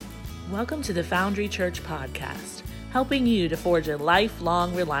Welcome to the Foundry Church Podcast, helping you to forge a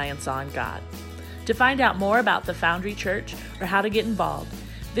lifelong reliance on God. To find out more about the Foundry Church or how to get involved,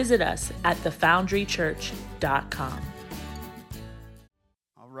 visit us at thefoundrychurch.com.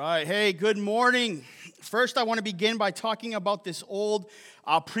 All right. Hey, good morning. First, I want to begin by talking about this old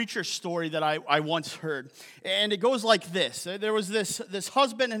preacher story that I once heard. And it goes like this. There was this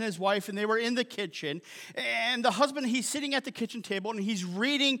husband and his wife, and they were in the kitchen. And the husband, he's sitting at the kitchen table, and he's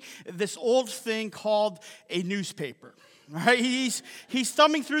reading this old thing called a newspaper. Right? He's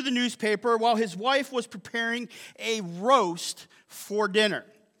thumbing through the newspaper while his wife was preparing a roast for dinner.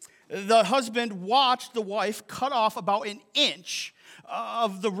 The husband watched the wife cut off about an inch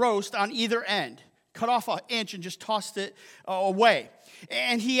of the roast on either end. Cut off an inch and just tossed it away.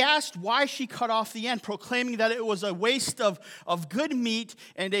 And he asked why she cut off the end, proclaiming that it was a waste of good meat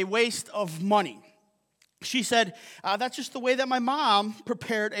and a waste of money. She said, that's just the way that my mom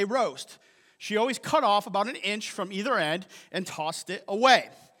prepared a roast. She always cut off about an inch from either end and tossed it away.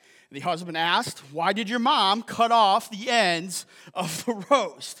 The husband asked, why did your mom cut off the ends of the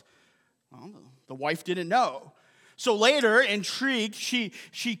roast? Well, the wife didn't know. So later, intrigued, she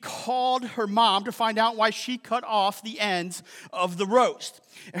called her mom to find out why she cut off the ends of the roast.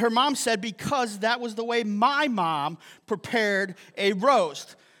 Her mom said, because that was the way my mom prepared a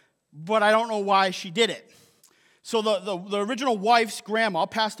roast, but I don't know why she did it. So the original wife's grandma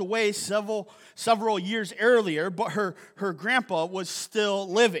passed away several years earlier, but her grandpa was still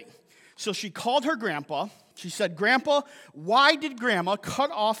living. So she called her grandpa. She said, Grandpa, why did Grandma cut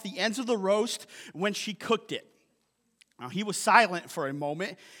off the ends of the roast when she cooked it? Now, he was silent for a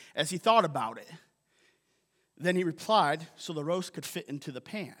moment as he thought about it. Then he replied, so the roast could fit into the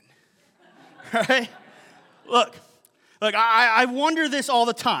pan. Right? Look, I wonder this all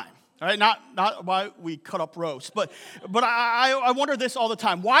the time. Right? Not why we cut up roast, but I wonder this all the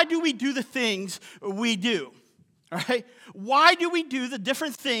time. Why do we do the things we do? Right? Why do we do the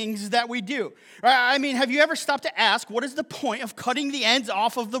different things that we do? Right? I mean, have you ever stopped to ask, what is the point of cutting the ends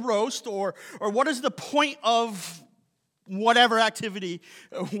off of the roast, or what is the point of whatever activity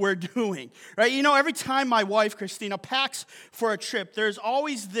we're doing, right? You know, every time my wife, Christina, packs for a trip, there's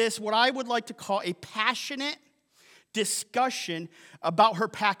always this, what I would like to call a passionate discussion about her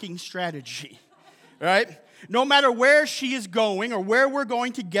packing strategy, right? No matter where she is going or where we're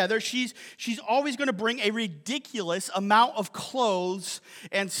going together, she's always going to bring a ridiculous amount of clothes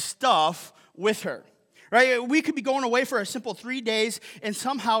and stuff with her. Right? We could be going away for a simple 3 days, and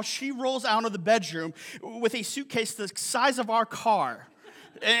somehow she rolls out of the bedroom with a suitcase the size of our car.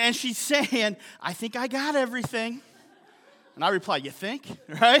 And she's saying, I think I got everything. And I reply, you think?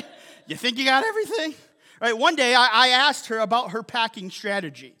 Right? You think you got everything? Right? One day, I asked her about her packing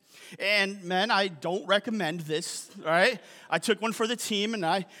strategy. And, men, I don't recommend this, right? I took one for the team, and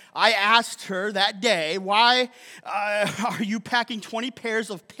I asked her that day, why are you packing 20 pairs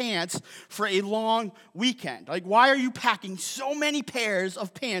of pants for a long weekend? Like, why are you packing so many pairs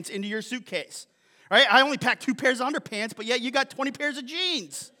of pants into your suitcase? Right? I only packed 2 pairs of underpants, but yet you got 20 pairs of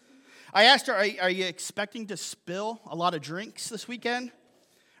jeans. I asked her, are you expecting to spill a lot of drinks this weekend?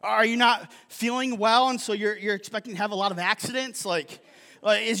 Are you not feeling well, and so you're expecting to have a lot of accidents? Like,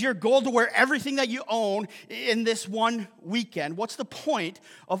 is your goal to wear everything that you own in this one weekend? What's the point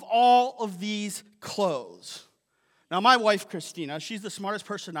of all of these clothes? Now, my wife, Christina, she's the smartest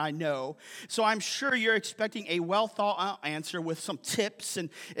person I know, so I'm sure you're expecting a well-thought-out answer with some tips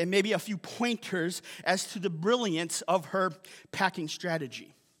and maybe a few pointers as to the brilliance of her packing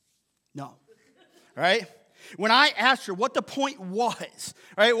strategy. No, right? When I asked her what the point was,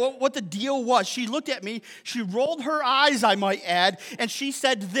 right, what the deal was, she looked at me, she rolled her eyes, I might add, and she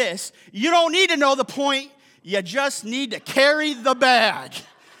said this, you don't need to know the point, you just need to carry the bag,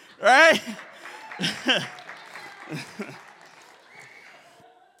 right?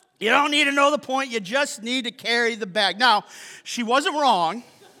 You don't need to know the point, you just need to carry the bag. Now, she wasn't wrong,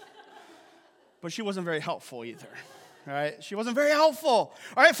 but she wasn't very helpful either. All right, she wasn't very helpful.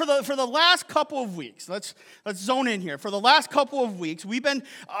 All right, for the last couple of weeks, let's zone in here. For the last couple of weeks, we've been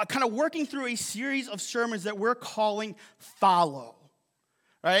kind of working through a series of sermons that we're calling Follow.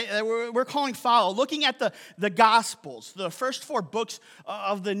 Right, we're calling Follow, looking at the Gospels, the first 4 books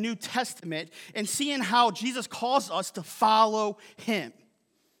of the New Testament, and seeing how Jesus calls us to follow Him.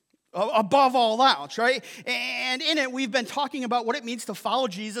 Above all else, right? And in it, we've been talking about what it means to follow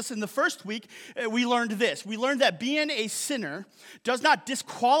Jesus. In the first week, we learned this. We learned that being a sinner does not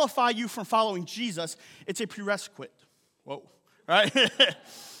disqualify you from following Jesus. It's a prerequisite. Whoa, right?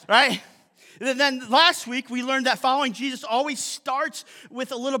 Right? Then last week, we learned that following Jesus always starts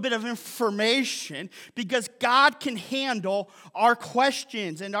with a little bit of information because God can handle our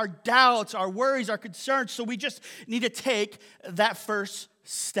questions and our doubts, our worries, our concerns. So we just need to take that first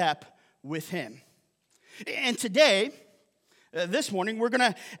step with him. And today, this morning, we're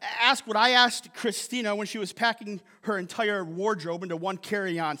going to ask what I asked Christina when she was packing her entire wardrobe into one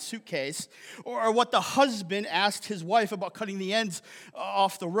carry-on suitcase, or what the husband asked his wife about cutting the ends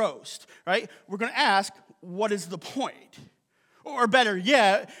off the roast, right? We're going to ask, what is the point? Or better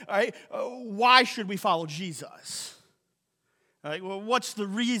yet, right, why should we follow Jesus? Right? Well, what's the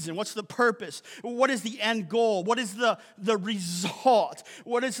reason? What's the purpose? What is the end goal? What is the result?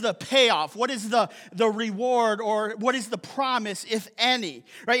 What is the payoff? What is the reward, or what is the promise, if any?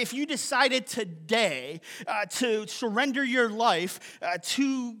 Right? If you decided today to surrender your life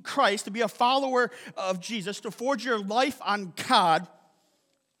to Christ, to be a follower of Jesus, to forge your life on God,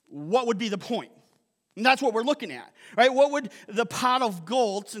 what would be the point? And that's what we're looking at, right? What would the pot of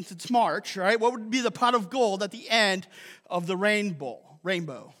gold, since it's March, right? What would be the pot of gold at the end of the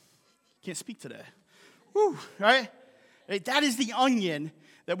rainbow? Can't speak today. Whew, right? That is the onion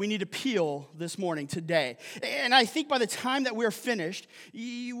that we need to peel this morning, today. And I think by the time that we're finished,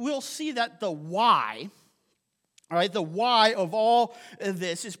 you will see that the why, all right, the why of all of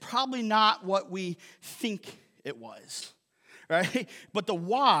this is probably not what we think it was. Right? But the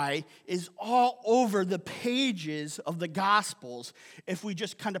why is all over the pages of the Gospels if we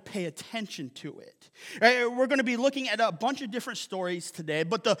just kind of pay attention to it. Right? We're going to be looking at a bunch of different stories today,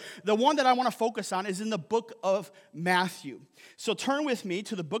 but the one that I want to focus on is in the book of Matthew. So turn with me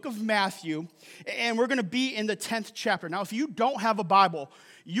to the book of Matthew, and we're going to be in the 10th chapter. Now, if you don't have a Bible,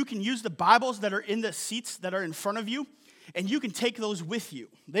 you can use the Bibles that are in the seats that are in front of you, and you can take those with you.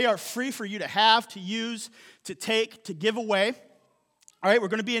 They are free for you to have, to use, to take, to give away. All right, we're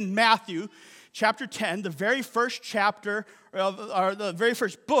going to be in Matthew chapter 10, the very first chapter, or the very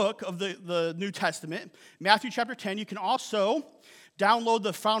first book of the New Testament. Matthew chapter 10. You can also download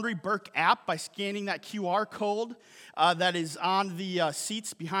the Foundry Burke app by scanning that QR code that is on the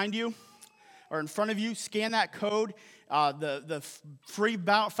seats behind you or in front of you. Scan that code. The free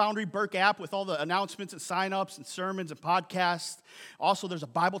Foundry Burke app with all the announcements and sign-ups and sermons and podcasts. Also, there's a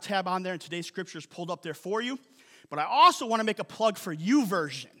Bible tab on there, and today's scripture is pulled up there for you. But I also want to make a plug for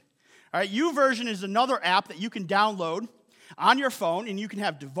YouVersion. All right, YouVersion is another app that you can download on your phone, and you can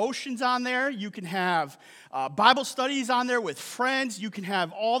have devotions on there. You can have Bible studies on there with friends. You can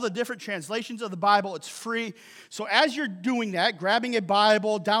have all the different translations of the Bible. It's free. So as you're doing that, grabbing a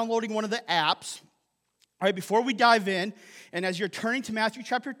Bible, downloading one of the apps, all right, before we dive in, and as you're turning to Matthew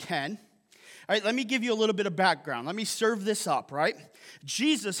chapter 10, all right, let me give you a little bit of background. Let me serve this up, right?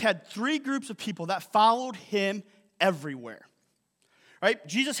 Jesus had three groups of people that followed him everywhere. Right?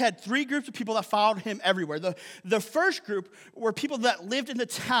 Jesus had three groups of people that followed him everywhere. The first group were people that lived in the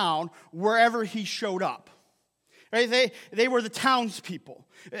town wherever he showed up. Right? They were the townspeople.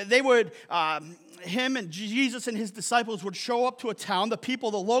 They would, him and Jesus and his disciples would show up to a town. The people,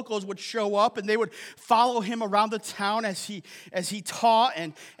 the locals, would show up, and they would follow him around the town as he taught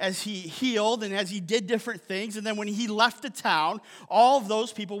and as he healed and as he did different things. And then when he left the town, all of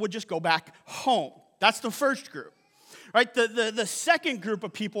those people would just go back home. That's the first group. Right, the second group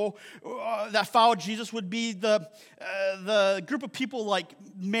of people that followed Jesus would be the group of people like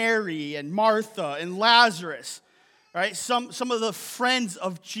Mary and Martha and Lazarus, right? Some of the friends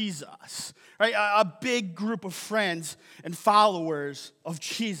of Jesus, right? A big group of friends and followers of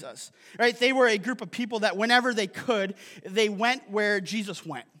Jesus, right? They were a group of people that whenever they could, they went where Jesus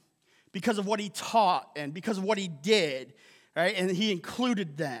went because of what he taught and because of what he did, right? And he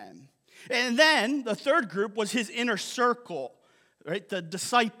included them. And then the third group was his inner circle, right? The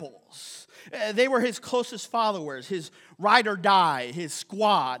disciples. They were his closest followers, his ride or die, his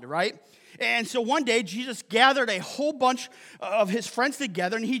squad, right? And so one day, Jesus gathered a whole bunch of his friends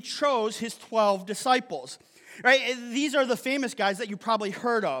together, and he chose his 12 disciples. Right? These are the famous guys that you probably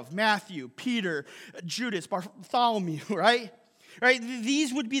heard of: Matthew, Peter, Judas, Bartholomew, right? Right?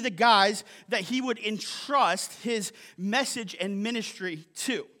 These would be the guys that he would entrust his message and ministry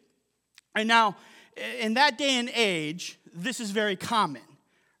to. And now, in that day and age, this is very common,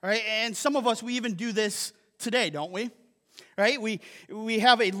 right? And some of us, we even do this today, don't we? Right? We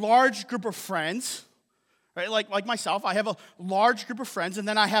have a large group of friends, right? Like myself, I have a large group of friends, and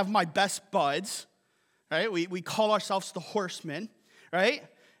then I have my best buds, right? We call ourselves the Horsemen, right?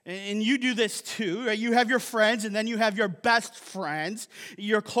 And you do this too, right? You have your friends, and then you have your best friends,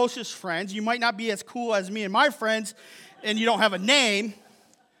 your closest friends. You might not be as cool as me and my friends, and you don't have a name,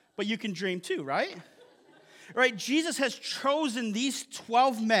 but you can dream too, right? right, Jesus has chosen these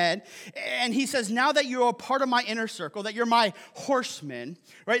 12 men, and he says, now that you're a part of my inner circle, that you're my horsemen,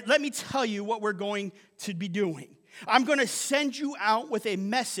 right, let me tell you what we're going to be doing. I'm going to send you out with a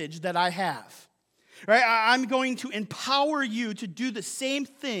message that I have. Right? I'm going to empower you to do the same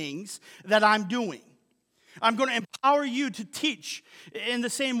things that I'm doing. I'm going to empower you to teach in the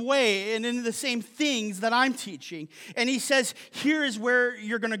same way and in the same things that I'm teaching. And he says, here is where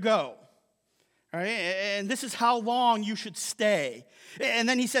you're going to go. All right? And this is how long you should stay. And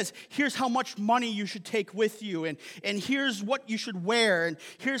then he says, here's how much money you should take with you. And here's what you should wear. And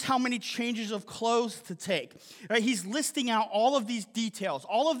here's how many changes of clothes to take. Right? He's listing out all of these details,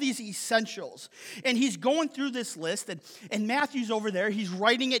 all of these essentials. And he's going through this list. And Matthew's over there. He's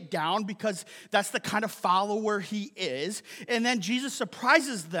writing it down because that's the kind of follower he is. And then Jesus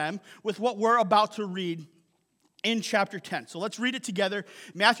surprises them with what we're about to read in chapter 10. So let's read it together.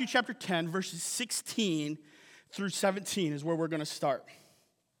 Matthew chapter 10, verses 16 through 17 is where we're going to start.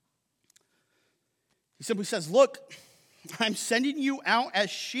 He simply says, look, I'm sending you out as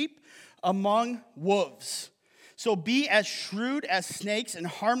sheep among wolves. So be as shrewd as snakes and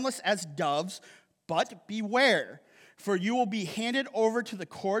harmless as doves, but beware, for you will be handed over to the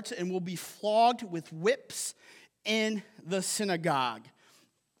courts and will be flogged with whips in the synagogue.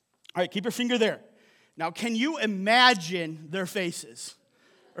 All right, keep your finger there. Now, can you imagine their faces,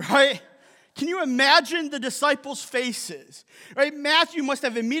 right? Can you imagine the disciples' faces, right? Matthew must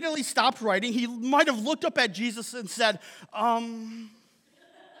have immediately stopped writing. He might have looked up at Jesus and said,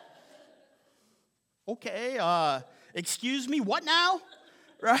 okay, excuse me, what now,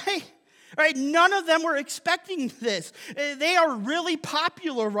 right? Right, none of them were expecting this. They are really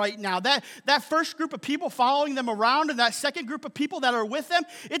popular right now. That first group of people following them around and that second group of people that are with them,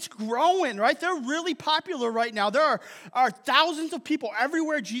 it's growing, right? They're really popular right now. There are thousands of people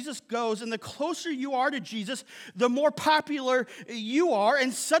everywhere Jesus goes, and the closer you are to Jesus, the more popular you are.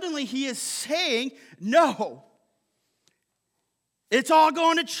 And suddenly he is saying, no, it's all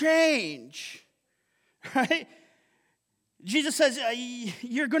going to change, right? Jesus says,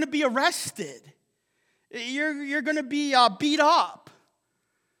 you're going to be arrested. You're going to be beat up.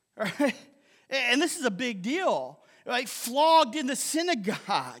 Right? And this is a big deal. Right? Flogged in the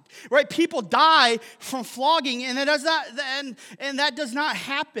synagogue. Right? People die from flogging, and that does not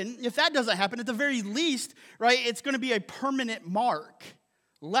happen. If that doesn't happen, at the very least, right, it's going to be a permanent mark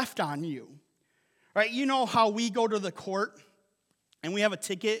left on you. Right? You know how we go to the court and we have a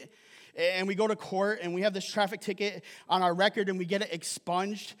ticket, and we go to court, and we have this traffic ticket on our record, and we get it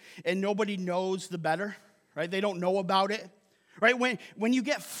expunged, and nobody knows the better, right? They don't know about it, right? When you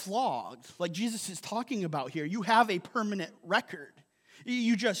get flogged, like Jesus is talking about here, you have a permanent record.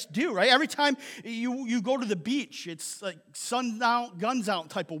 You just do, right? Every time you go to the beach, it's like sun out, guns out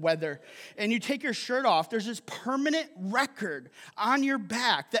type of weather, and you take your shirt off, there's this permanent record on your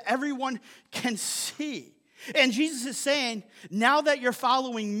back that everyone can see. And Jesus is saying, now that you're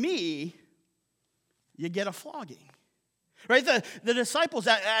following me, you get a flogging. Right? The disciples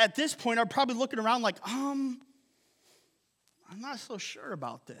at this point are probably looking around like, I'm not so sure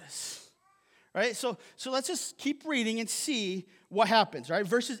about this. Right? So let's just keep reading and see what happens. Right?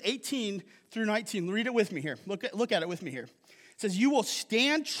 Verses 18 through 19. Read it with me here. Look at it with me here. It says, you will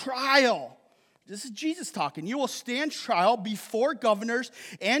stand trial. This is Jesus talking. You will stand trial before governors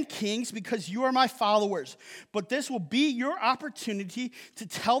and kings because you are my followers. But this will be your opportunity to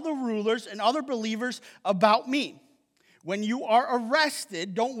tell the rulers and other believers about me. When you are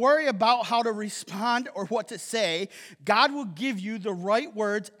arrested, don't worry about how to respond or what to say. God will give you the right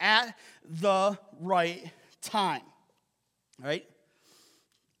words at the right time. All right?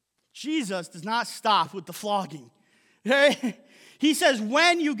 Jesus does not stop with the flogging. Okay? He says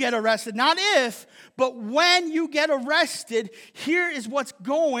when you get arrested, not if, but when you get arrested, here is what's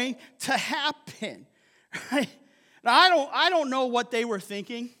going to happen. Right? Now, I don't know what they were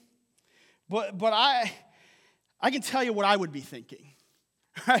thinking, but I can tell you what I would be thinking.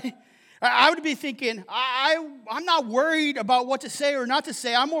 Right? I would be thinking, I'm not worried about what to say or not to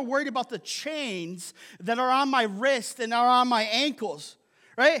say. I'm more worried about the chains that are on my wrist and are on my ankles.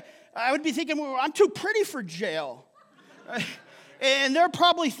 Right? I would be thinking, well, I'm too pretty for jail. Right? And they're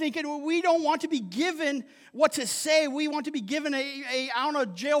probably thinking, well, we don't want to be given what to say. We want to be given a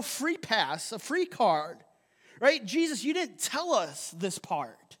jail free pass, a free card. Right? Jesus, you didn't tell us this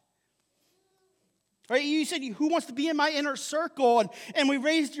part. Right? You said, who wants to be in my inner circle? And we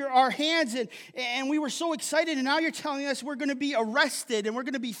raised our hands, and we were so excited. And now you're telling us we're going to be arrested and we're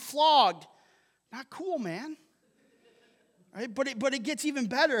going to be flogged. Not cool, man. Right? But it gets even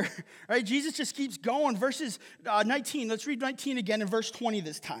better. Right? Jesus just keeps going. Verses 19. Let's read 19 again in verse 20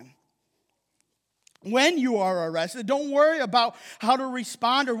 this time. when you are arrested. Don't worry about how to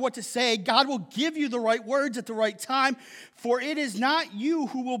respond or what to say. God will give you the right words at the right time, for it is not you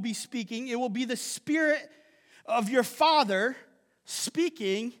who will be speaking. It will be the Spirit of your Father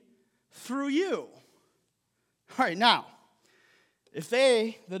speaking through you. All right, now, if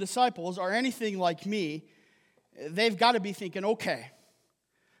they, the disciples, are anything like me, they've got to be thinking, okay,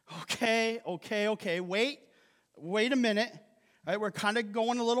 wait a minute. All right, we're kind of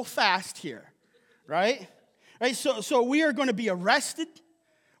going a little fast here. Right? So we are going to be arrested.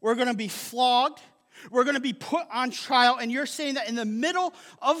 We're going to be flogged. We're going to be put on trial. And you're saying that in the middle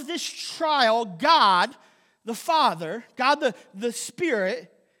of this trial, God, the Father, God, the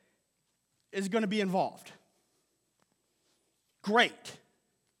Spirit, is going to be involved. Great.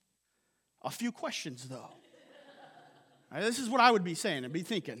 A few questions, though. Right, this is what I would be saying and be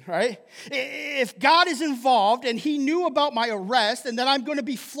thinking, right? If God is involved and he knew about my arrest and that I'm going to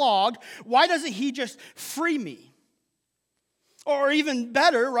be flogged, why doesn't he just free me? Or even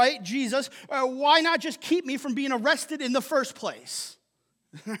better, right, Jesus, why not just keep me from being arrested in the first place?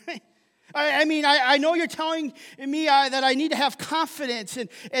 I mean, I know you're telling me that I need to have confidence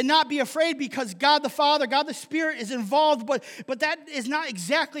and not be afraid because God the Father, God the Spirit is involved, but that is not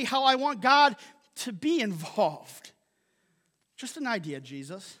exactly how I want God to be involved. Just an idea,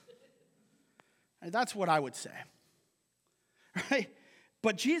 Jesus. And that's what I would say. Right?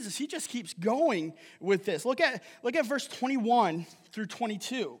 But Jesus, he just keeps going with this. Look at verse 21 through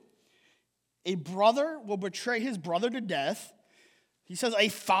 22. A brother will betray his brother to death. He says a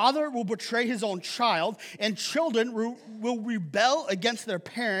father will betray his own child, and children will rebel against their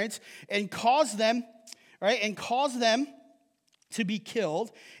parents and cause them to be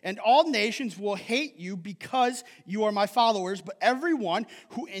killed, and all nations will hate you because you are my followers, but everyone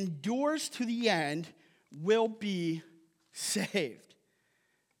who endures to the end will be saved.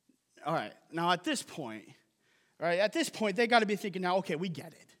 All right, now at this point, they got to be thinking now, okay, we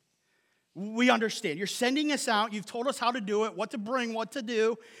get it. We understand. You're sending us out. You've told us how to do it, what to bring, what to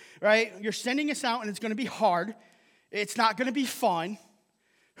do, right? You're sending us out, and it's going to be hard. It's not going to be fun,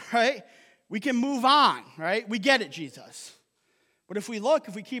 right? We can move on, right? We get it, Jesus. But if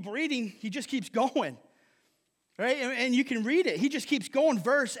we keep reading, he just keeps going, right? And you can read it. He just keeps going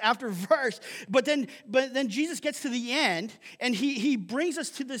verse after verse. But then Jesus gets to the end, and he brings us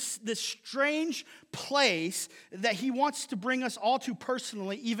to this strange place that he wants to bring us all to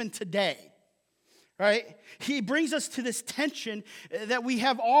personally, even today, right? He brings us to this tension that we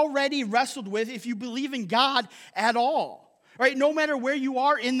have already wrestled with if you believe in God at all. Right, no matter where you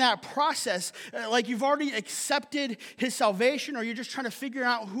are in that process, like you've already accepted his salvation or you're just trying to figure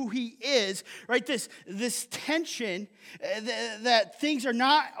out who he is, right, this tension that things are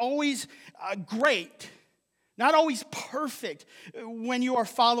not always great, not always perfect when you are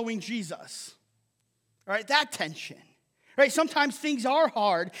following Jesus. Right, that tension. Right, sometimes things are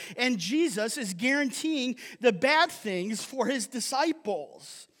hard, and Jesus is guaranteeing the bad things for his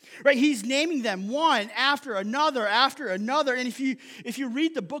disciples. Right, he's naming them one after another. And if you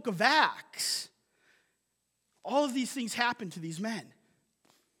read the book of Acts, all of these things happen to these men.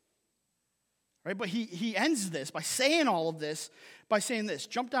 Right, but he ends this by saying all of this, by saying this.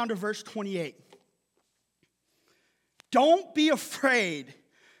 Jump down to verse 28. Don't be afraid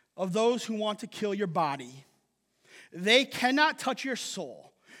of those who want to kill your body. They cannot touch your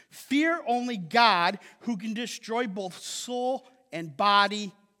soul. Fear only God, who can destroy both soul and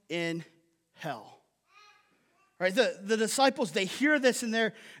body in hell. Right? The disciples, they hear this and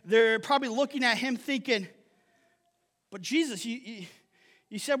they're probably looking at him thinking, but Jesus, you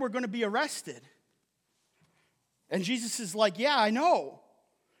said we're going to be arrested. And Jesus is like, yeah, I know.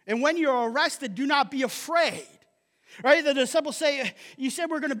 And when you're arrested, do not be afraid. Right? The disciples say, you said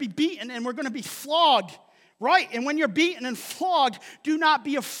we're going to be beaten and we're going to be flogged. Right? And when you're beaten and flogged, do not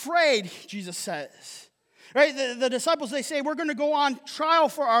be afraid, Jesus says. Right? The disciples, they say, we're going to go on trial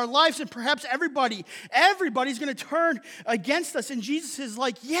for our lives, and perhaps everybody's going to turn against us. And Jesus is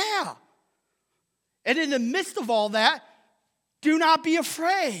like, yeah. And in the midst of all that, do not be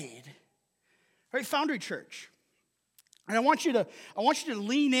afraid. Right, Foundry Church. And I want you to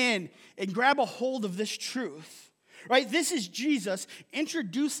lean in and grab a hold of this truth. Right? This is Jesus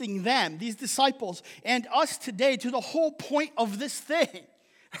introducing them, these disciples, and us today to the whole point of this thing.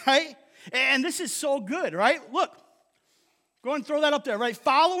 Right? And this is so good, right? Look, go and throw that up there, right?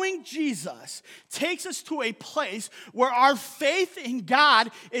 Following Jesus takes us to a place where our faith in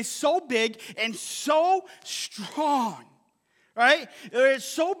God is so big and so strong, right? It's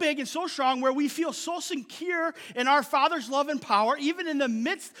so big and so strong where we feel so secure in our Father's love and power, even in the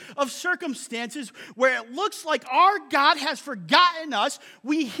midst of circumstances where it looks like our God has forgotten us.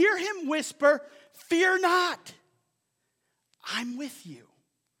 We hear him whisper, "Fear not, I'm with you.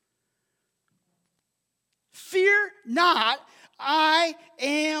 Fear not, I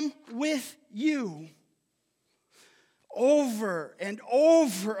am with you." Over and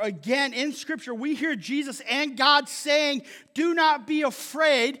over again in Scripture, we hear Jesus and God saying, "Do not be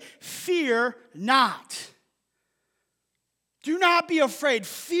afraid, fear not." Do not be afraid,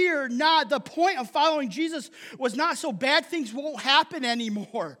 fear not. The point of following Jesus was not so bad things won't happen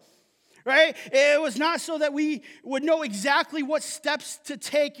anymore. Right? It was not so that we would know exactly what steps to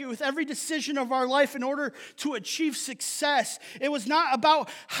take with every decision of our life in order to achieve success. It was not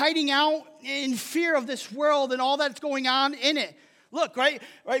about hiding out in fear of this world and all that's going on in it. Look, right?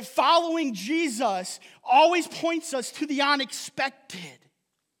 Following Jesus always points us to the unexpected.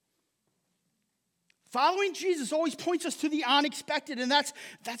 Following Jesus always points us to the unexpected, and that's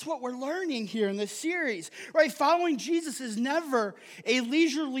what we're learning here in this series, right? Following Jesus is never a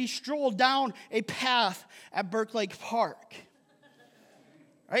leisurely stroll down a path at Burklake Park,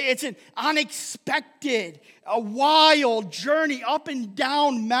 right? It's an unexpected, a wild journey up and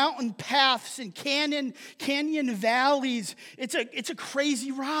down mountain paths and canyon valleys. It's a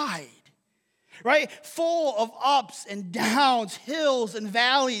crazy ride. Right? Full of ups and downs, hills and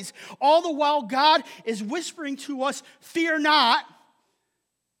valleys. All the while God is whispering to us, "Fear not.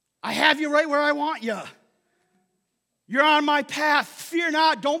 I have you right where I want you. You're on my path. Fear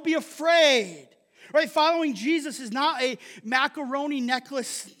not. Don't be afraid." Right? Following Jesus is not a macaroni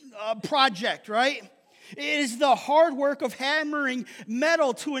necklace project, right? It is the hard work of hammering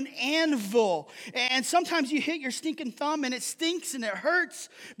metal to an anvil. And sometimes you hit your stinking thumb and it stinks and it hurts.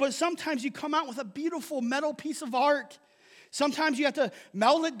 But sometimes you come out with a beautiful metal piece of art. Sometimes you have to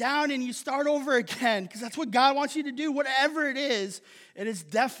melt it down and you start over again. Because that's what God wants you to do. Whatever it is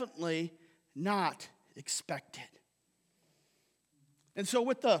definitely not expected. And so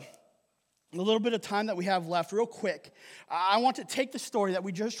with the little bit of time that we have left, real quick, I want to take the story that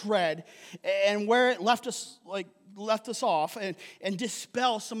we just read and where it left us off and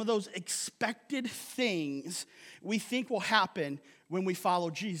dispel some of those expected things we think will happen when we follow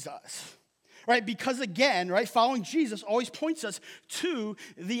Jesus. Right? Because again, right, following Jesus always points us to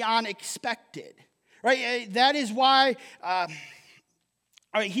the unexpected. Right? That is why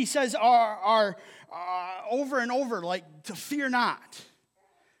he says our over and over, like, to fear not.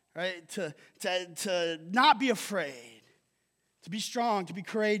 Right? To not be afraid, to be strong, to be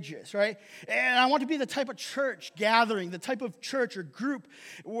courageous, right? And I want to be the type of church gathering, the type of church or group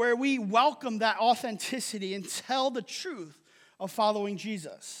where we welcome that authenticity and tell the truth of following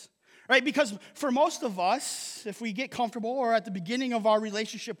Jesus, right? Because for most of us, if we get comfortable or at the beginning of our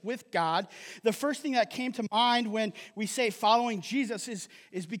relationship with God, the first thing that came to mind when we say following Jesus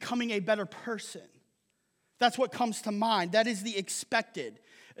is becoming a better person. That's what comes to mind. That is the expected,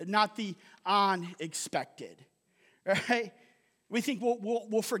 not the unexpected, right? We think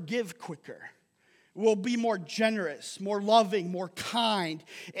we'll forgive quicker. We'll be more generous, more loving, more kind,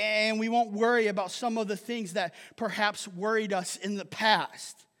 and we won't worry about some of the things that perhaps worried us in the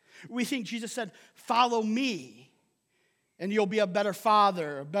past. We think Jesus said, "Follow me, and you'll be a better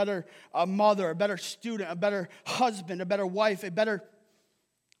father, a better mother, a better student, a better husband, a better wife, a better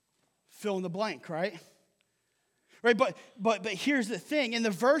fill in the blank," right? Right, but here's the thing. In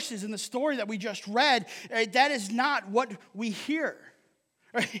the verses, in the story that we just read, right, that is not what we hear.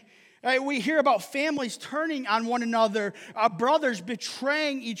 Right? Right? We hear about families turning on one another, brothers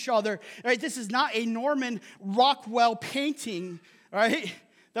betraying each other. Right? This is not a Norman Rockwell painting, right,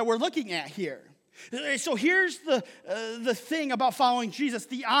 that we're looking at here. So here's the thing about following Jesus,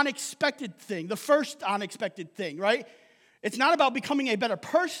 the unexpected thing, the first unexpected thing, right? It's not about becoming a better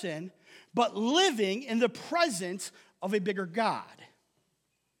person, but living in the presence of a bigger God.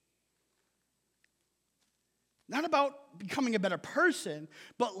 Not about becoming a better person,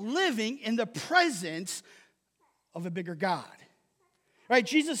 but living in the presence of a bigger God. Right?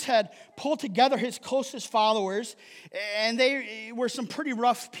 Jesus had pulled together his closest followers, and they were some pretty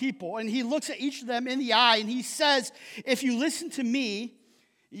rough people. And he looks at each of them in the eye, and he says, "If you listen to me,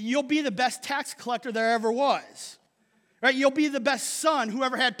 you'll be the best tax collector there ever was. Right? You'll be the best son who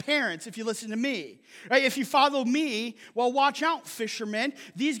ever had parents if you listen to me. Right? If you follow me, well, watch out, fishermen.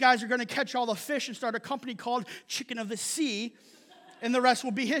 These guys are going to catch all the fish and start a company called Chicken of the Sea, and the rest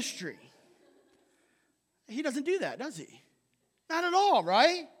will be history." He doesn't do that, does he? Not at all,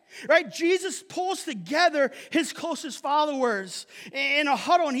 right? Right? Jesus pulls together his closest followers in a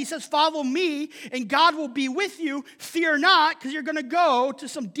huddle, and he says, follow me, and God will be with you. Fear not, because you're going to go to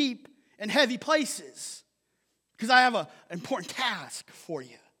some deep and heavy places, because I have an important task for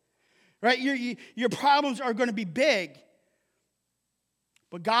you. Right? Your problems are going to be big,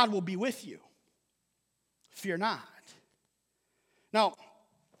 but God will be with you. Fear not. Now,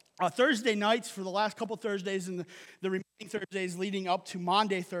 Thursday nights, for the last couple Thursdays and the remaining Thursdays leading up to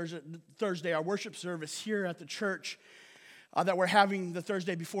Maundy Thursday, our worship service here at the church that we're having the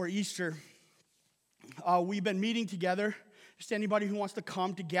Thursday before Easter, we've been meeting together. Just anybody who wants to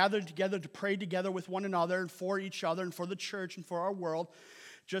come to gather together to pray together with one another and for each other and for the church and for our world,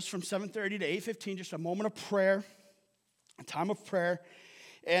 just from 7:30 to 8:15, just a moment of prayer, a time of prayer.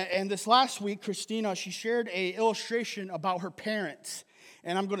 And this last week, Christina, she shared an illustration about her parents.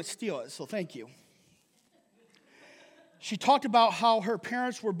 And I'm going to steal it, so thank you. She talked about how her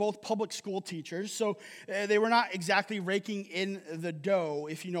parents were both public school teachers, so they were not exactly raking in the dough,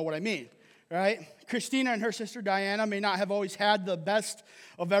 if you know what I mean, right? Christina and her sister Diana may not have always had the best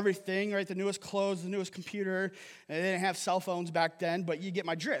of everything, right? The newest clothes, the newest computer. They didn't have cell phones back then, but you get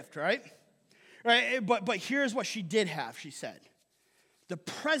my drift, right? Right? But here's what she did have, she said. The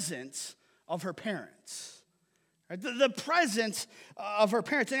presence of her parents. The presence of her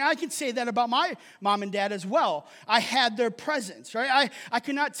parents. And I can say that about my mom and dad as well. I had their presence, right? I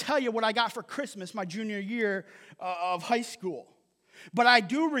cannot tell you what I got for Christmas my junior year of high school. But I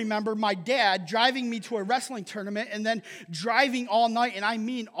do remember my dad driving me to a wrestling tournament and then driving all night, and I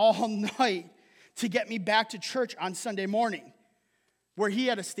mean all night, to get me back to church on Sunday morning, where he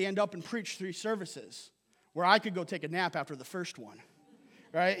had to stand up and preach 3 services, where I could go take a nap after the first one,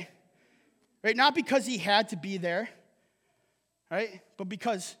 right? Right? Not because he had to be there, right? But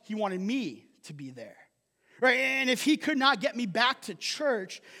because he wanted me to be there. Right? And if he could not get me back to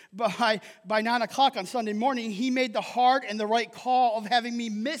church by 9 o'clock on Sunday morning, he made the hard and the right call of having me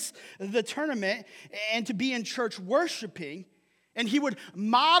miss the tournament and to be in church worshiping. And he would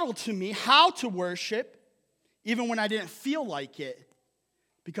model to me how to worship even when I didn't feel like it,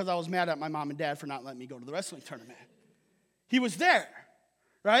 because I was mad at my mom and dad for not letting me go to the wrestling tournament. He was there,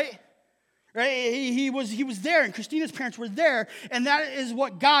 right? Right? He was there, and Christina's parents were there, and that is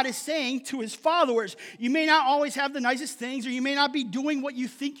what God is saying to his followers. You may not always have the nicest things, or you may not be doing what you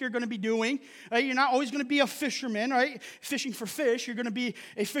think you're going to be doing. Right? You're not always going to be a fisherman, right? Fishing for fish. You're going to be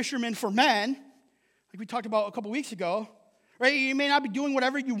a fisherman for men, like we talked about a couple weeks ago. Right? You may not be doing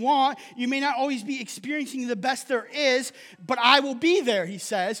whatever you want. You may not always be experiencing the best there is, but I will be there, he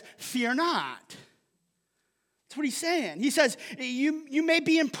says. Fear not. That's what he's saying. He says, you may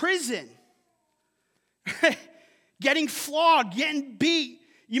be in prison. Getting flogged, getting beat.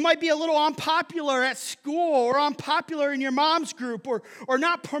 You might be a little unpopular at school or unpopular in your mom's group or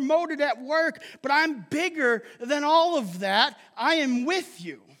not promoted at work, but I'm bigger than all of that. I am with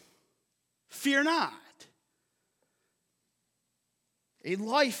you. Fear not. A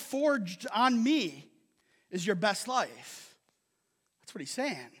life forged on me is your best life. That's what he's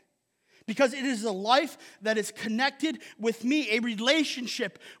saying. Because it is a life that is connected with me, a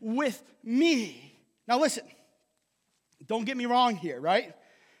relationship with me. Now listen, don't get me wrong here, right?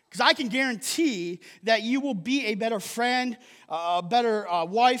 Because I can guarantee that you will be a better friend, a better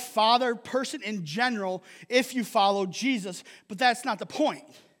wife, father, person in general if you follow Jesus. But that's not the point,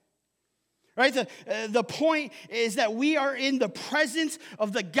 right? The point is that we are in the presence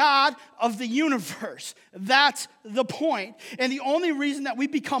of the God of the universe. That's the point. And the only reason that we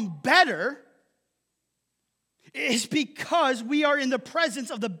become better is because we are in the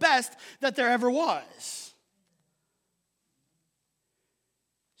presence of the best that there ever was.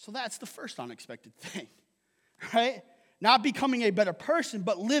 So that's the first unexpected thing, right? Not becoming a better person,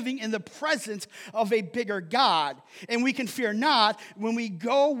 but living in the presence of a bigger God. And we can fear not when we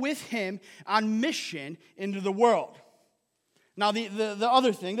go with him on mission into the world. Now, the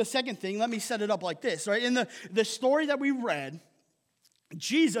other thing, the second thing, let me set it up like this, right? In the story that we read,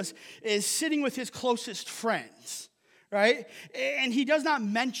 Jesus is sitting with his closest friends, right? And he does not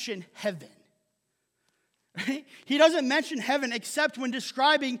mention heaven. Right? He doesn't mention heaven except when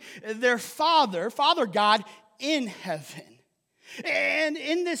describing their Father God in heaven. And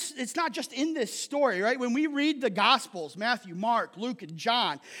in this, it's not just in this story, right? When we read the Gospels, Matthew, Mark, Luke, and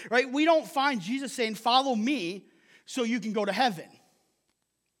John, right? We don't find Jesus saying, follow me so you can go to heaven.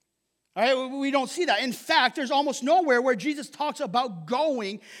 All right, we don't see that. In fact, there's almost nowhere where Jesus talks about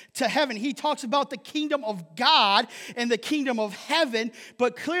going to heaven. He talks about the kingdom of God and the kingdom of heaven.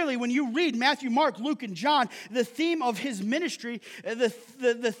 But clearly, when you read Matthew, Mark, Luke, and John, the theme of his ministry,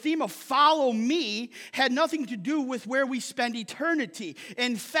 the theme of follow me, had nothing to do with where we spend eternity.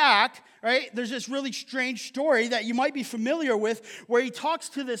 In fact, right, there's this really strange story that you might be familiar with where he talks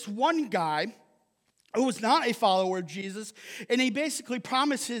to this one guy who was not a follower of Jesus, and he basically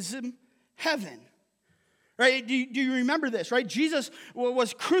promises him heaven. Right? Do you remember this, right? Jesus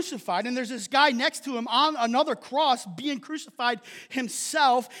was crucified, and there's this guy next to him on another cross being crucified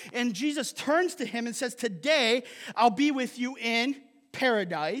himself, and Jesus turns to him and says, "Today I'll be with you in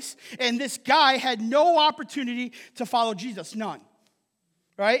paradise." And this guy had no opportunity to follow Jesus, none.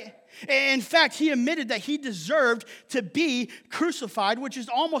 Right? In fact, he admitted that he deserved to be crucified, which is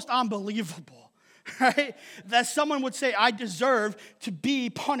almost unbelievable. Right? That someone would say, I deserve to be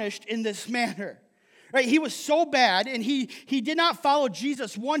punished in this manner. Right? He was so bad, and he did not follow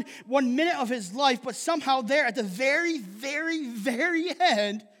Jesus one minute of his life, but somehow there at the very, very, very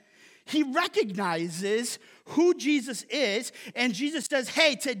end, he recognizes who Jesus is, and Jesus says,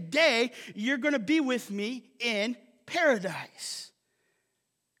 hey, today you're going to be with me in paradise.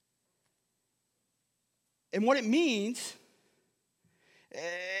 And what it means,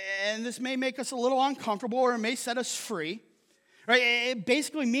 and this may make us a little uncomfortable or it may set us free, right? It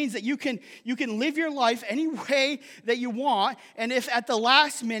basically means that you can live your life any way that you want, and if at the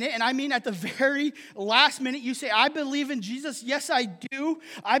last minute, and I mean at the very last minute, you say, I believe in Jesus, yes I do,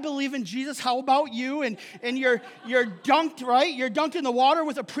 I believe in Jesus, how about you? And you're dunked, right? You're dunked in the water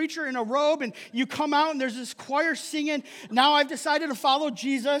with a preacher in a robe, and you come out and there's this choir singing, now I've decided to follow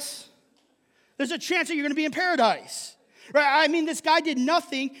Jesus. There's a chance that you're going to be in paradise. Right? I mean, this guy did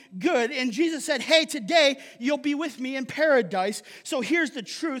nothing good, and Jesus said, hey, today you'll be with me in paradise. So here's the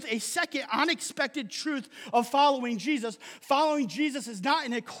truth, a second unexpected truth of following Jesus. Following Jesus is not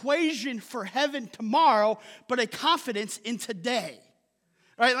an equation for heaven tomorrow, but a confidence in today.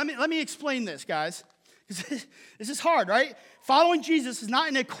 All right, let me explain this, guys. This is hard, right? Following Jesus is not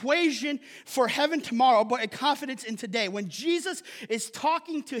an equation for heaven tomorrow, but a confidence in today. When Jesus is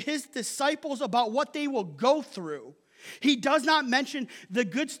talking to his disciples about what they will go through, he does not mention the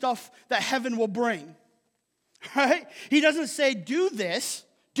good stuff that heaven will bring, right? He doesn't say, do this,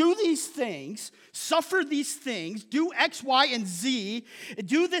 do these things, suffer these things, do X, Y, and Z,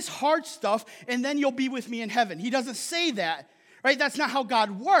 do this hard stuff, and then you'll be with me in heaven. He doesn't say that, right? That's not how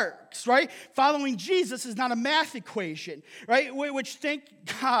God works, right? Following Jesus is not a math equation, right? Which, thank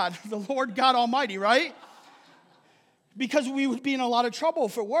God, the Lord God Almighty, right? Because we would be in a lot of trouble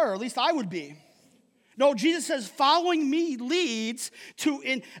if it were, or at least I would be. No, Jesus says, following me leads to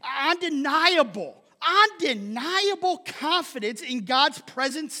an undeniable confidence in God's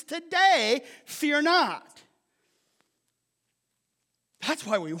presence today. Fear not. That's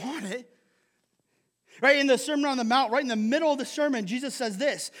why we want it. Right, in the Sermon on the Mount, right in the middle of the sermon, Jesus says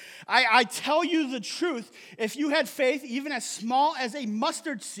this, I tell you the truth, if you had faith even as small as a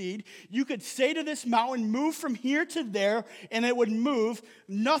mustard seed, you could say to this mountain, move from here to there, and it would move.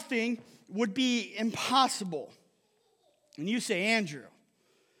 Nothing would be impossible. And you say, Andrew,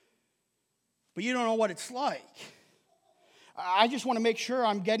 but you don't know what it's like. I just want to make sure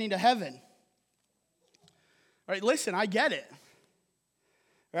I'm getting to heaven. All right, listen, I get it.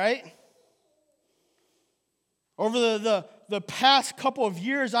 Right? Over the past couple of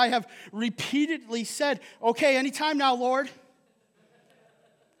years, I have repeatedly said, okay, anytime now, Lord.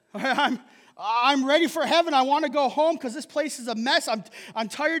 I'm ready for heaven. I want to go home because this place is a mess. I'm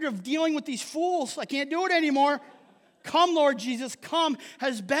tired of dealing with these fools. I can't do it anymore. Come, Lord Jesus, come,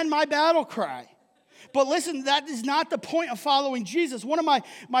 has been my battle cry. But listen, that is not the point of following Jesus. One of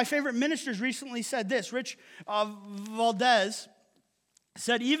my favorite ministers recently said this, Rich Valdez,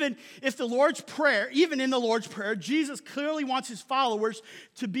 said even in the Lord's Prayer, Jesus clearly wants his followers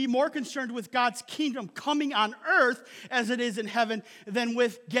to be more concerned with God's kingdom coming on earth as it is in heaven than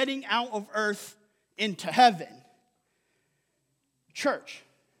with getting out of earth into heaven. Church,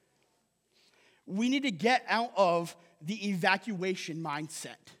 we need to get out of the evacuation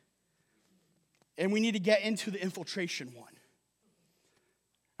mindset, and we need to get into the infiltration one.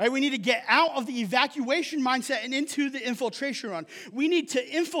 Right, we need to get out of the evacuation mindset and into the infiltration run. We need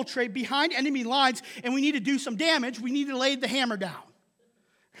to infiltrate behind enemy lines, and we need to do some damage. We need to lay the hammer down.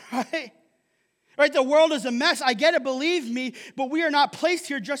 Right? The world is a mess. I get it, believe me, but we are not placed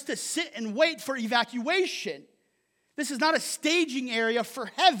here just to sit and wait for evacuation. This is not a staging area for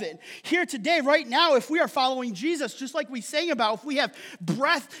heaven. Here today, right now, if we are following Jesus, just like we sang about, if we have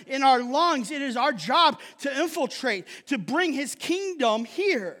breath in our lungs, it is our job to infiltrate, to bring his kingdom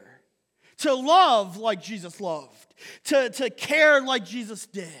here. to love like Jesus loved, to care like Jesus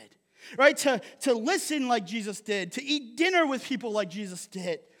did, right? To listen like Jesus did, to eat dinner with people like Jesus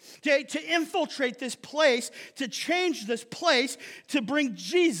did, to infiltrate this place, to change this place, to bring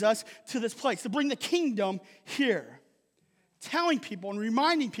Jesus to this place, to bring the kingdom here. Telling people and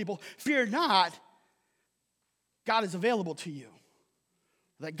reminding people, fear not, God is available to you.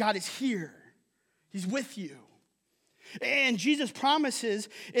 That God is here. He's with you. And Jesus promises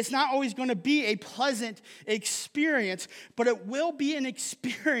it's not always going to be a pleasant experience, but it will be an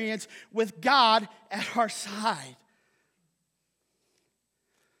experience with God at our side.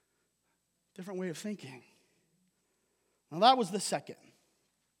 Different way of thinking. Now that was the second.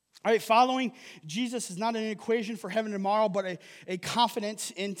 All right, following Jesus is not an equation for heaven tomorrow, but a confidence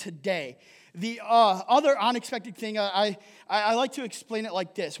in today. The other unexpected thing, I like to explain it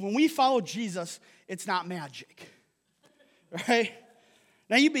like this. When we follow Jesus, it's not magic, right?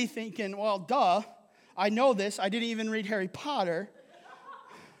 Now you'd be thinking, well, duh, I know this. I didn't even read Harry Potter.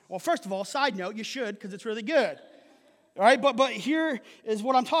 Well, first of all, side note, you should because it's really good. All right, but here is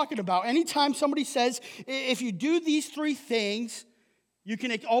what I'm talking about. Anytime somebody says, if you do these three things, you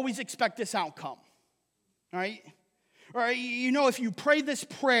can always expect this outcome, all right? Or, you know, if you pray this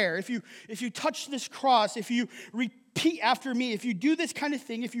prayer, if you touch this cross, if you repeat after me, if you do this kind of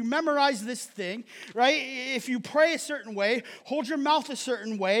thing, if you memorize this thing, right? If you pray a certain way, hold your mouth a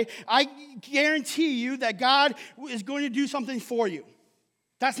certain way, I guarantee you that God is going to do something for you.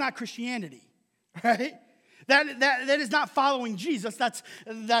 That's not Christianity, right? That is not following Jesus.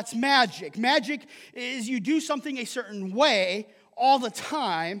 That's magic. Magic is you do something a certain way all the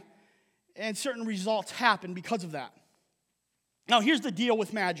time, and certain results happen because of that. Now, here's the deal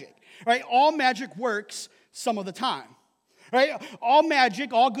with magic, right? All magic works some of the time, right? All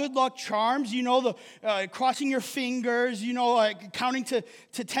magic, all good luck charms, you know, the crossing your fingers, you know, like counting to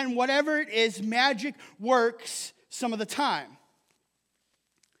 10, whatever it is, magic works some of the time.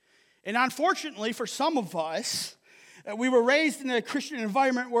 And unfortunately, for some of us, we were raised in a Christian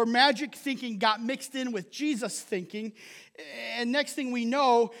environment where magic thinking got mixed in with Jesus thinking. And next thing we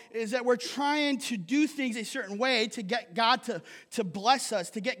know is that we're trying to do things a certain way to get God to bless us,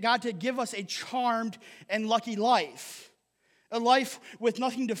 to get God to give us a charmed and lucky life. A life with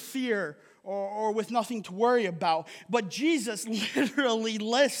nothing to fear or with nothing to worry about. But Jesus literally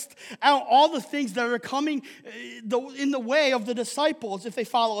lists out all the things that are coming in the way of the disciples if they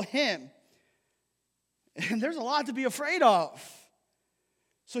follow him. And there's a lot to be afraid of.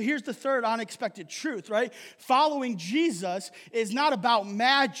 So here's the third unexpected truth, right? Following Jesus is not about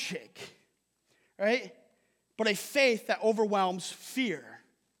magic, right? But a faith that overwhelms fear.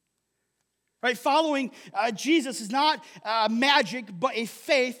 Right? Following Jesus is not magic, but a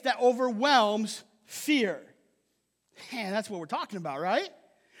faith that overwhelms fear. Man, that's what we're talking about, right?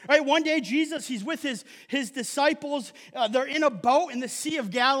 Right, one day Jesus, he's with his disciples. They're in a boat in the Sea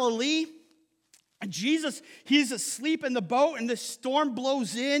of Galilee. Jesus, he's asleep in the boat, and this storm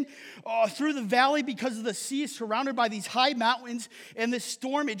blows in through the valley because the sea is surrounded by these high mountains, and this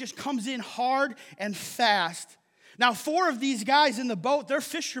storm, it just comes in hard and fast. Now, 4 of these guys in the boat, they're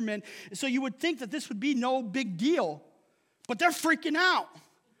fishermen, so you would think that this would be no big deal, but they're freaking out,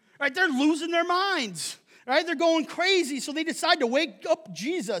 right? They're losing their minds, right? They're going crazy, so they decide to wake up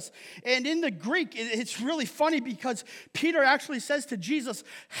Jesus, and in the Greek, it's really funny because Peter actually says to Jesus,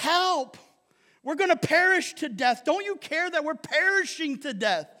 "Help! We're going to perish to death. Don't you care that we're perishing to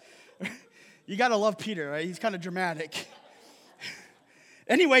death?" You got to love Peter, right? He's kind of dramatic.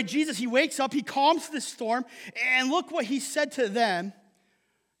 Anyway, Jesus, he wakes up, he calms the storm, and look what he said to them.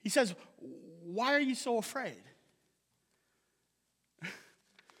 He says, "Why are you so afraid?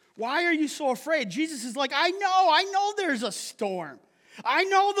 Why are you so afraid?" Jesus is like, I know there's a storm. I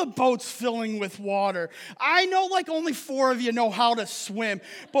know the boat's filling with water. I know like only 4 of you know how to swim.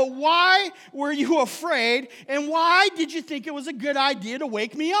 But why were you afraid? And why did you think it was a good idea to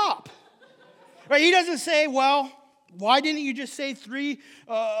wake me up? Right? He doesn't say, well, why didn't you just say 3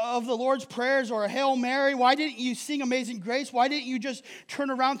 of the Lord's prayers or a Hail Mary? Why didn't you sing Amazing Grace? Why didn't you just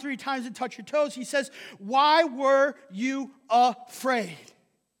turn around 3 times and touch your toes? He says, why were you afraid?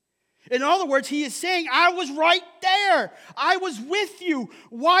 In other words, he is saying, I was right there. I was with you.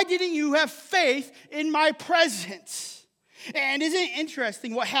 Why didn't you have faith in my presence? And isn't it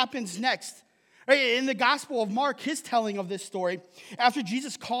interesting what happens next? In the Gospel of Mark, his telling of this story, after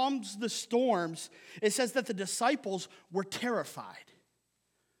Jesus calms the storms, it says that the disciples were terrified.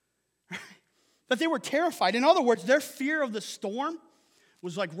 That they were terrified. In other words, their fear of the storm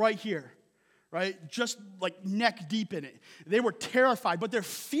was like right here. Right? Just like neck deep in it. They were terrified, but their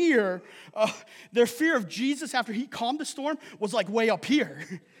fear of Jesus after he calmed the storm was like way up here.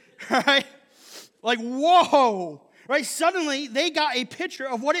 right? Like, whoa, right? Suddenly, they got a picture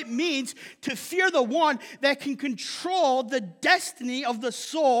of what it means to fear the one that can control the destiny of the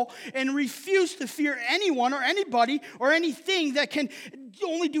soul and refuse to fear anyone or anybody or anything that can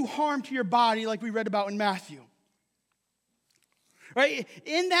only do harm to your body, like we read about in Matthew. Right?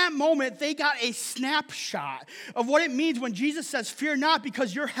 In that moment, they got a snapshot of what it means when Jesus says, fear not,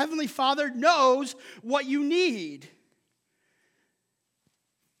 because your heavenly Father knows what you need.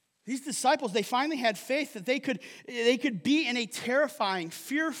 These disciples, they finally had faith that they could be in a terrifying,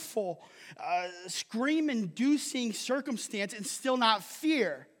 fearful, scream-inducing circumstance and still not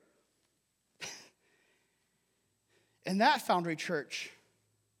fear. And that Foundry Church,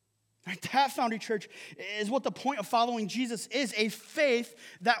 is what the point of following Jesus is, a faith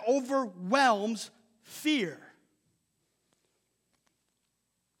that overwhelms fear.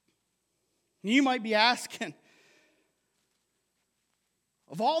 You might be asking,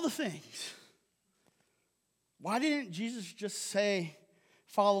 of all the things, why didn't Jesus just say,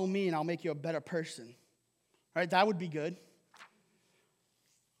 follow me and I'll make you a better person? Right? That would be good.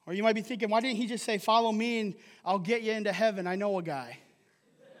 Or you might be thinking, why didn't he just say, follow me and I'll get you into heaven? I know a guy.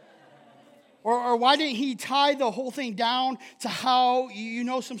 Or why didn't he tie the whole thing down to how you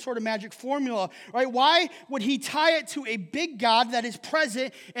know some sort of magic formula, right? Why would he tie it to a big God that is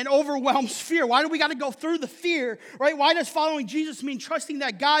present and overwhelms fear? Why do we got to go through the fear, right? Why does following Jesus mean trusting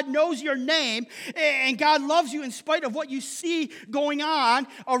that God knows your name and God loves you in spite of what you see going on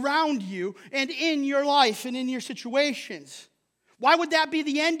around you and in your life and in your situations? Why would that be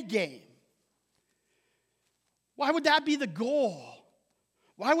the end game? Why would that be the goal?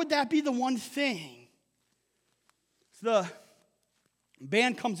 Why would that be the one thing? The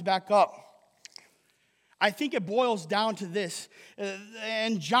band comes back up. I think it boils down to this.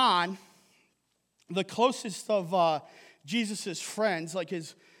 And John, the closest of Jesus' friends, like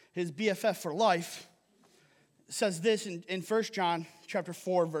his BFF for life, says this in 1 John chapter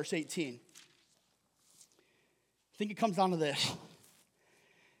 4, verse 18. I think it comes down to this.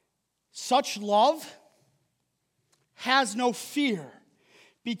 Such love has no fear,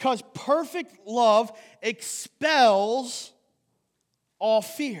 because perfect love expels all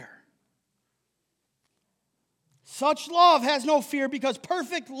fear. Such love has no fear, because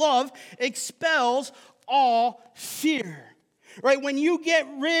perfect love expels all fear. Right? When you get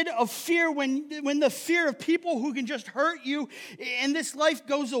rid of fear, when the fear of people who can just hurt you in this life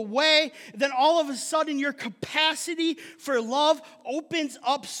goes away, then all of a sudden your capacity for love opens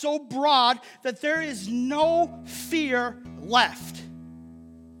up so broad that there is no fear left.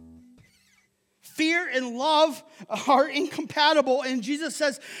 Fear and love are incompatible, and Jesus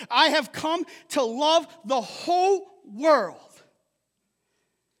says, I have come to love the whole world.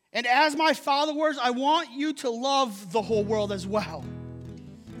 And as my followers, I want you to love the whole world as well.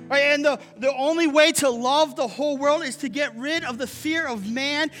 Right? And the only way to love the whole world is to get rid of the fear of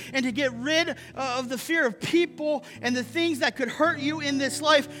man and to get rid of the fear of people and the things that could hurt you in this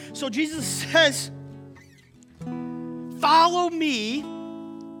life. So Jesus says, follow me,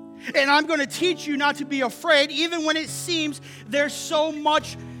 and I'm going to teach you not to be afraid, even when it seems there's so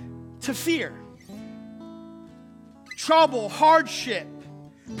much to fear. Trouble, hardship,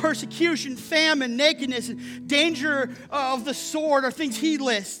 persecution, famine, nakedness, and danger of the sword are things he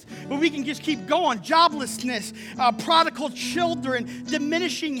lists. But we can just keep going. Joblessness, prodigal children,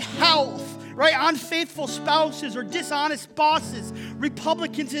 diminishing health, right? Unfaithful spouses or dishonest bosses,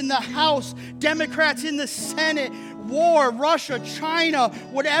 Republicans in the House, Democrats in the Senate, war, Russia, China,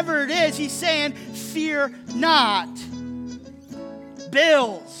 whatever it is, he's saying, fear not.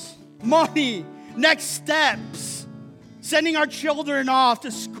 Bills, money, next steps, sending our children off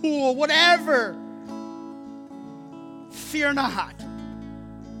to school, whatever. Fear not.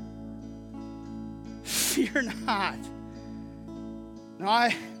 Fear not. Now,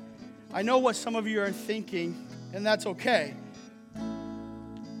 I know what some of you are thinking, and that's okay.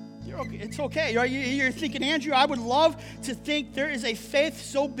 It's okay. You're thinking, Andrew, I would love to think there is a faith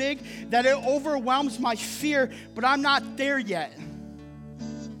so big that it overwhelms my fear, but I'm not there yet.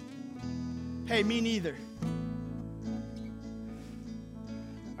 Hey, me neither.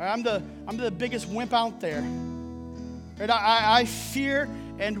 I'm the biggest wimp out there. Right? I fear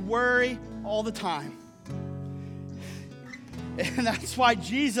and worry all the time. And that's why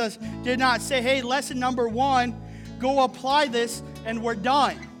Jesus did not say, hey, lesson number 1, go apply this and we're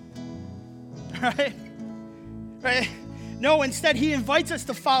done. Right? Right? No, instead, he invites us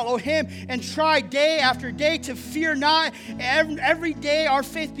to follow him and try day after day to fear not. Every day, our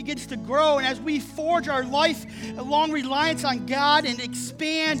faith begins to grow. And as we forge our lifelong reliance on God and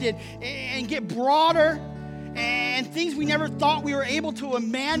expand and get broader, and and things we never thought we were able to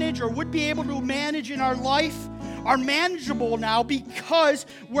manage or would be able to manage in our life are manageable now because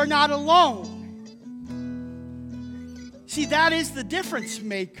we're not alone. See, that is the difference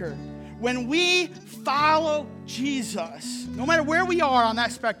maker. When we follow Jesus, no matter where we are on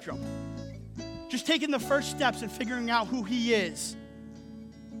that spectrum, just taking the first steps and figuring out who he is,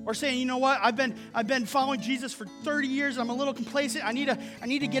 or saying, you know what, I've been following Jesus for 30 years, I'm a little complacent, I need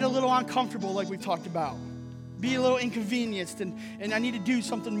to get a little uncomfortable like we've talked about, be a little inconvenienced, and I need to do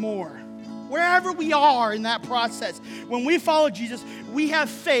something more. Wherever we are in that process, when we follow Jesus, we have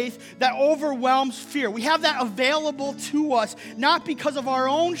faith that overwhelms fear. We have that available to us, not because of our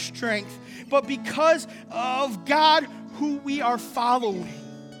own strength, but because of God who we are following.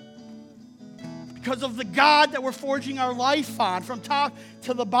 Because of the God that we're forging our life on from top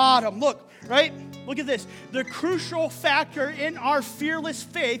to the bottom. Look, right? Look at this. The crucial factor in our fearless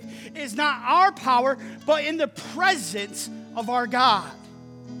faith is not our power, but in the presence of our God.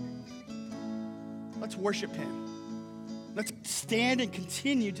 Let's worship him. Let's stand and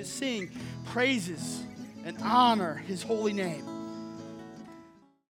continue to sing praises and honor his holy name.